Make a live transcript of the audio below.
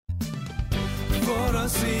for a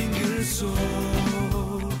single soul,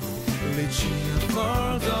 reaching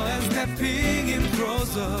further and stepping in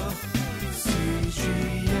closer.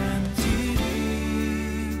 CGN to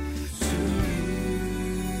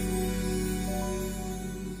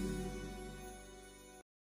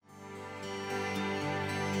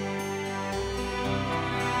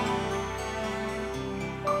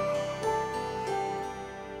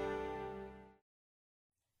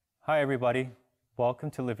Hi everybody, welcome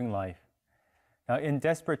to Living Life. Now in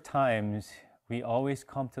desperate times, we always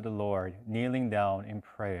come to the Lord kneeling down in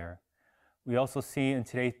prayer. We also see in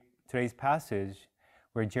today's passage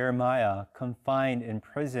where Jeremiah, confined in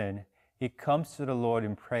prison, he comes to the Lord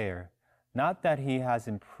in prayer. Not that he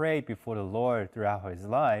hasn't prayed before the Lord throughout his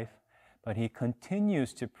life, but he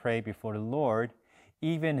continues to pray before the Lord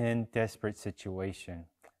even in desperate situation.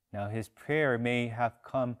 Now his prayer may have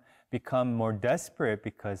become more desperate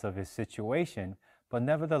because of his situation, but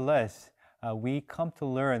nevertheless, we come to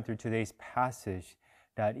learn through today's passage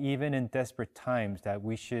that even in desperate times that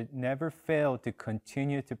we should never fail to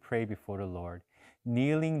continue to pray before the Lord,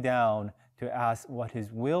 kneeling down to ask what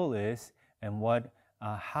his will is and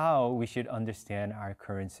how we should understand our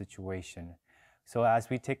current situation. So as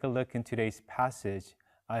we take a look in today's passage,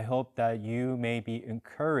 I hope that you may be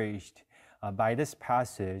encouraged by this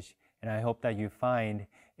passage, and I hope that you find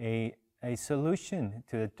a solution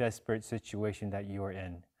to the desperate situation that you are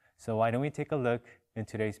in. So why don't we take a look in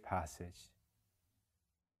today's passage?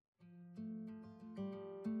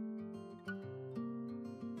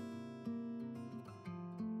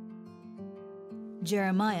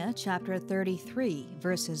 Jeremiah chapter 33,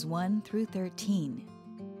 verses 1 through 13.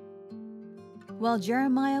 While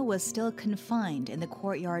Jeremiah was still confined in the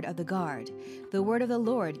courtyard of the guard, the word of the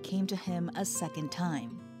Lord came to him a second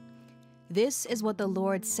time. This is what the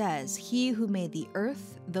Lord says, He who made the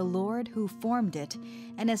earth, the Lord who formed it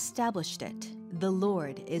and established it, the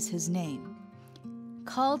Lord is his name.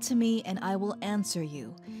 Call to me and I will answer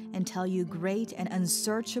you and tell you great and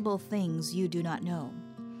unsearchable things you do not know.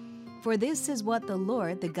 For this is what the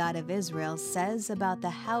Lord, the God of Israel, says about the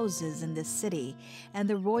houses in this city and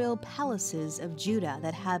the royal palaces of Judah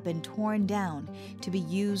that have been torn down to be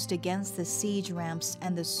used against the siege ramps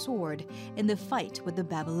and the sword in the fight with the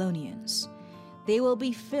Babylonians. They will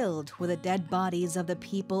be filled with the dead bodies of the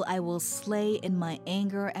people I will slay in my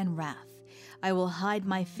anger and wrath. I will hide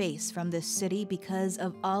my face from this city because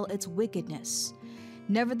of all its wickedness.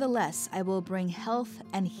 Nevertheless, I will bring health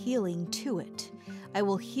and healing to it. I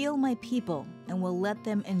will heal my people and will let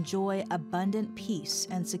them enjoy abundant peace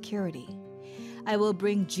and security. I will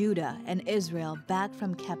bring Judah and Israel back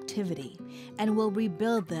from captivity and will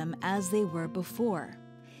rebuild them as they were before.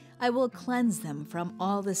 I will cleanse them from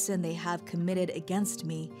all the sin they have committed against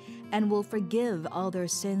me and will forgive all their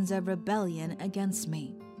sins of rebellion against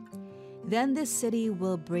me. Then this city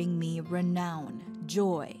will bring me renown,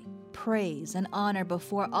 joy, praise, and honor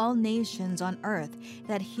before all nations on earth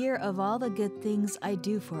that hear of all the good things I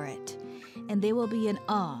do for it. And they will be in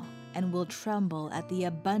awe and will tremble at the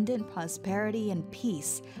abundant prosperity and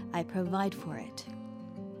peace I provide for it.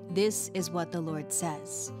 This is what the Lord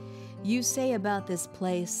says. You say about this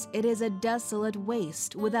place, it is a desolate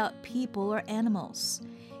waste without people or animals.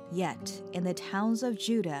 Yet in the towns of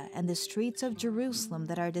Judah and the streets of Jerusalem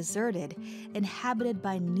that are deserted, inhabited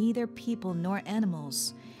by neither people nor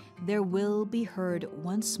animals, there will be heard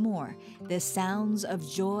once more the sounds of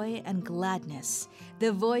joy and gladness,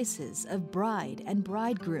 the voices of bride and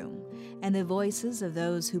bridegroom, and the voices of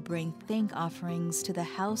those who bring thank offerings to the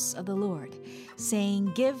house of the Lord,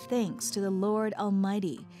 saying, Give thanks to the Lord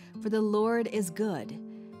Almighty, for the Lord is good.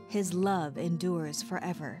 His love endures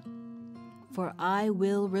forever. For I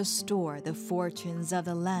will restore the fortunes of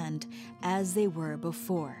the land as they were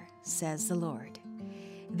before, says the Lord.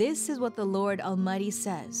 This is what the Lord Almighty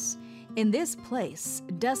says. In this place,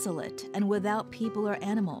 desolate and without people or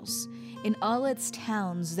animals, in all its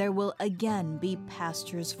towns there will again be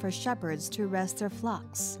pastures for shepherds to rest their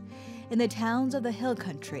flocks. In the towns of the hill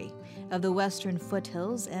country, of the western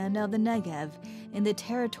foothills and of the Negev, in the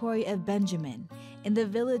territory of Benjamin, in the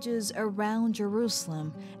villages around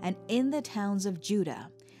Jerusalem, and in the towns of Judah,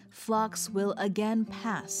 flocks will again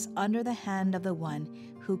pass under the hand of the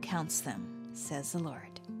one who counts them, says the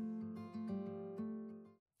Lord.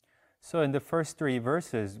 So in the first three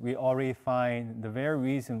verses, we already find the very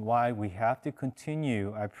reason why we have to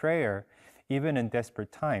continue our prayer even in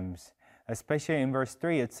desperate times. Especially in verse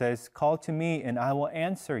 3, it says, Call to me and I will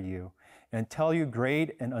answer you and tell you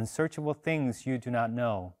great and unsearchable things you do not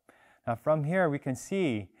know. Now from here we can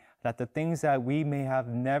see that the things that we may have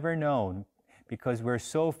never known because we're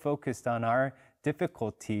so focused on our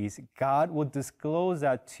difficulties, God will disclose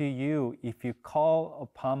that to you if you call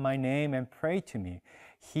upon my name and pray to me.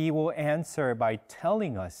 He will answer by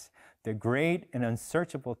telling us the great and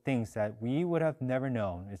unsearchable things that we would have never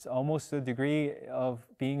known. It's almost a degree of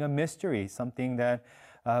being a mystery, something that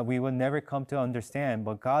we will never come to understand.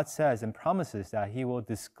 But God says and promises that He will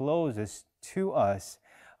disclose this to us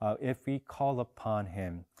if we call upon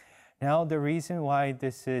Him. Now, the reason why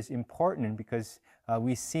this is important, because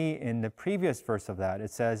we see in the previous verse of that, it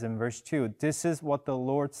says in verse 2, "This is what the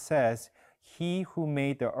Lord says, He who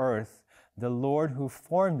made the earth, the Lord who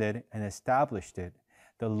formed it and established it.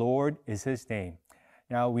 The Lord is His name."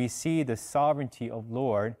 Now we see the sovereignty of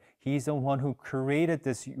Lord. He's the one who created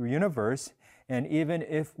this universe. And even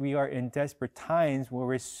if we are in desperate times where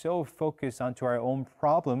we're so focused onto our own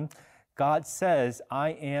problem, God says, "I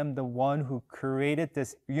am the one who created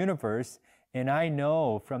this universe, and I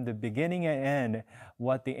know from the beginning and end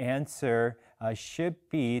what the answer should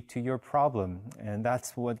be to your problem." And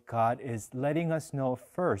that's what God is letting us know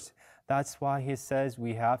first. That's why He says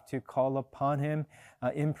we have to call upon Him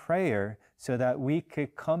in prayer so that we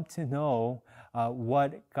could come to know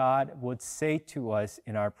what God would say to us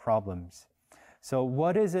in our problems. So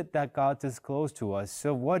what is it that God disclosed to us?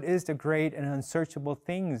 So what is the great and unsearchable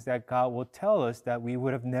things that God will tell us that we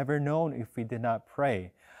would have never known if we did not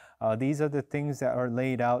pray? These are the things that are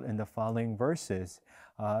laid out in the following verses.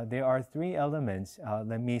 There are three elements.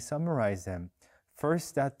 Let me summarize them.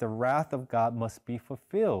 First, that the wrath of God must be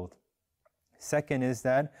fulfilled. Second is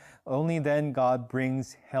that only then God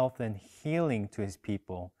brings health and healing to His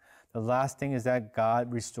people. The last thing is that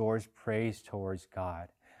God restores praise towards God.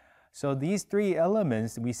 So these three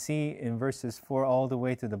elements we see in verses 4 all the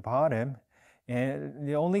way to the bottom. And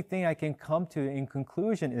the only thing I can come to in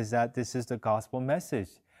conclusion is that this is the gospel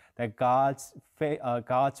message, that God's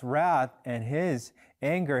wrath and His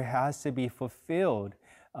anger has to be fulfilled.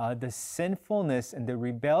 The sinfulness and the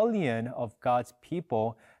rebellion of God's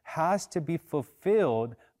people has to be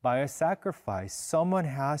fulfilled by a sacrifice. Someone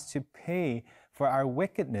has to pay for our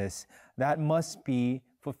wickedness. That must be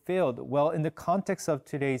fulfilled. Well, in the context of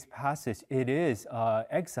today's passage, it is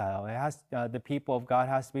exile. It has the people of God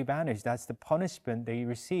has to be banished. That's the punishment they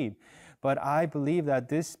receive. But I believe that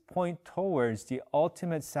this point towards the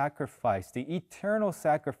ultimate sacrifice, the eternal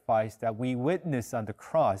sacrifice that we witness on the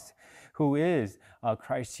cross, who is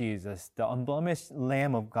Christ Jesus, the unblemished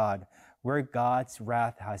Lamb of God, where God's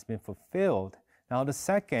wrath has been fulfilled. Now the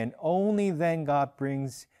second, only then God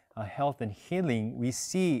brings health and healing. We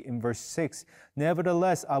see in verse 6,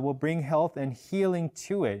 "Nevertheless, I will bring health and healing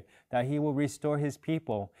to it," that He will restore His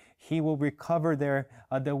people. He will recover their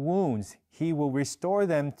wounds. He will restore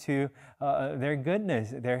them to their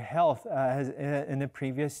goodness, their health as in the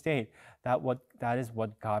previous state. That is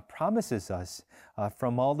what God promises us.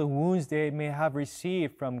 From all the wounds they may have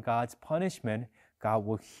received from God's punishment, God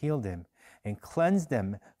will heal them and cleanse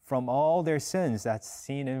them from all their sins. That's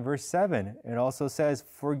seen in verse 7. It also says,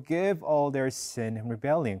 "Forgive all their sin and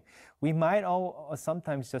rebellion." We might all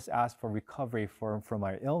sometimes just ask for recovery from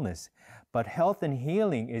our illness, but health and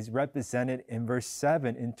healing is represented in verse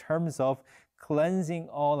 7 in terms of cleansing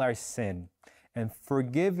all our sin and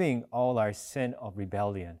forgiving all our sin of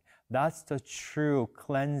rebellion. That's the true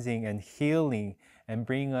cleansing and healing and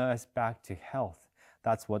bringing us back to health.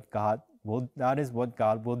 That is what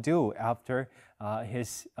God will do after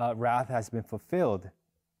His wrath has been fulfilled,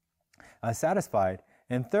 satisfied.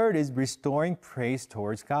 And third is restoring praise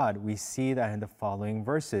towards God. We see that in the following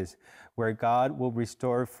verses, where God will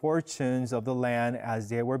restore fortunes of the land as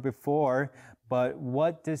they were before. But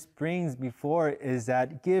what this brings before is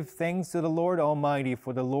that give thanks to the Lord Almighty,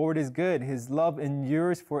 for the Lord is good. His love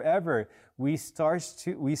endures forever. We start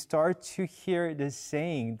to hear this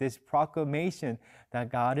saying, this proclamation that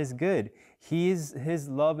God is good. His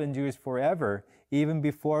love endures forever. Even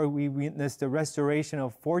before we witness the restoration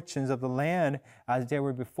of fortunes of the land as they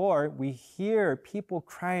were before, we hear people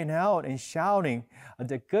crying out and shouting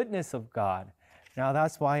the goodness of God. Now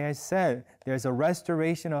that's why I said there's a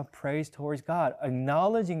restoration of praise towards God,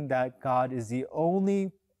 acknowledging that God is the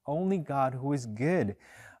only God who is good.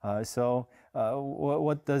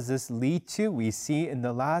 What does this lead to? We see in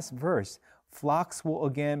the last verse, flocks will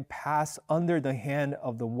again pass under the hand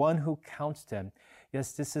of the one who counts them.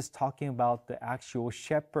 Yes, this is talking about the actual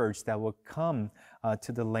shepherds that will come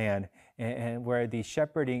to the land and where the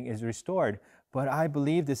shepherding is restored. But I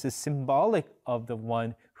believe this is symbolic of the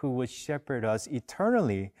one who would shepherd us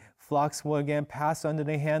eternally. Flocks will again pass under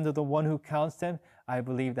the hand of the one who counts them. I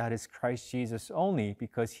believe that is Christ Jesus only,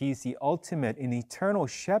 because He's the ultimate and eternal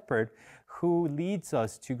shepherd who leads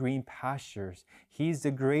us to green pastures. He's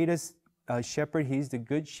the greatest shepherd. He's the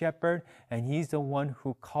good shepherd, and He's the one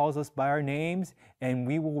who calls us by our names, and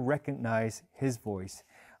we will recognize His voice.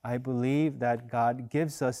 I believe that God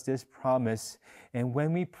gives us this promise, and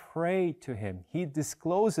when we pray to Him, He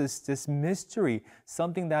discloses this mystery,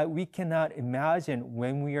 something that we cannot imagine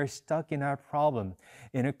when we are stuck in our problem,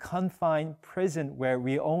 in a confined prison where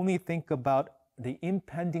we only think about the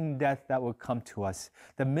impending death that will come to us,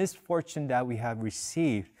 the misfortune that we have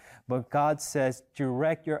received. But God says,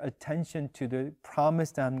 direct your attention to the promise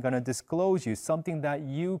that I'm going to disclose you, something that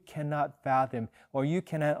you cannot fathom or you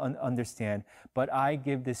cannot understand. But I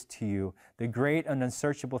give this to you, the great and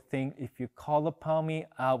unsearchable thing. If you call upon me,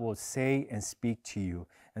 I will say and speak to you.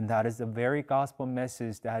 And that is the very gospel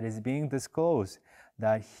message that is being disclosed,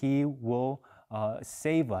 that He will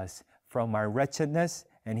save us from our wretchedness,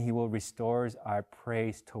 and He will restore our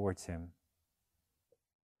praise towards Him.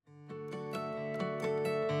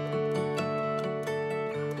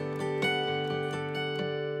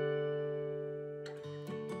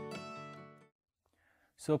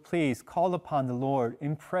 So please call upon the Lord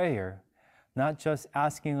in prayer, not just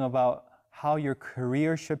asking about how your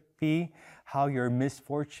career should be, how your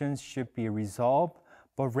misfortunes should be resolved,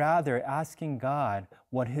 but rather asking God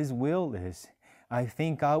what His will is. I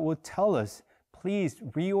think God will tell us, please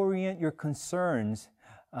reorient your concerns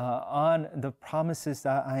on the promises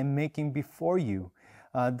that I'm making before you.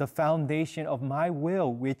 The foundation of my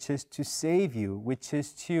will, which is to save you, which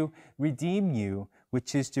is to redeem you,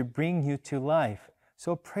 which is to bring you to life.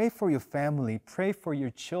 So pray for your family, pray for your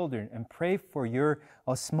children, and pray for your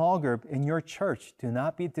small group in your church. Do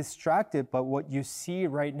not be distracted by what you see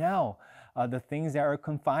right now, the things that are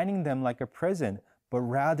confining them like a prison, but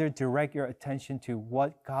rather direct your attention to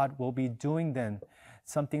what God will be doing then,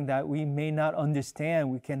 something that we may not understand,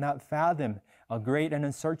 we cannot fathom, a great and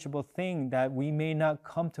unsearchable thing that we may not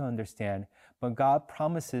come to understand. But God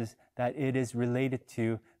promises that it is related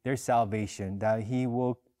to their salvation, that He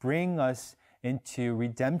will bring us into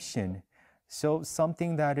redemption. So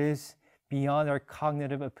something that is beyond our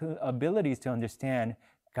cognitive abilities to understand,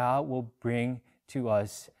 God will bring to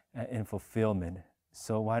us in fulfillment.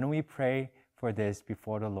 So why don't we pray for this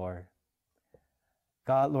before the Lord?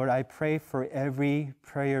 God, Lord, I pray for every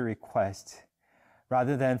prayer request.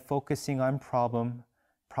 Rather than focusing on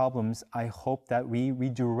problems, I hope that we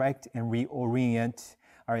redirect and reorient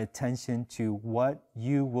our attention to what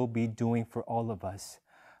You will be doing for all of us.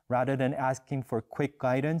 Rather than asking for quick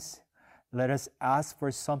guidance, let us ask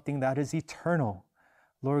for something that is eternal.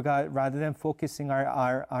 Lord God, rather than focusing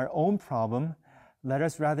our own problem, let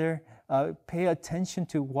us rather pay attention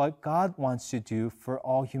to what God wants to do for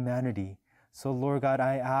all humanity. So Lord God,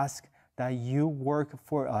 I ask that You work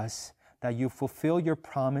for us, that You fulfill Your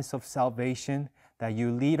promise of salvation, that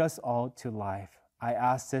You lead us all to life. I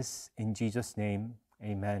ask this in Jesus' name,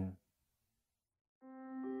 amen.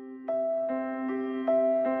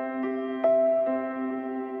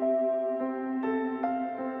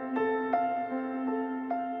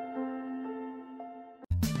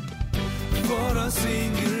 For a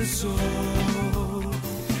single soul,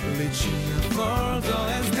 reaching far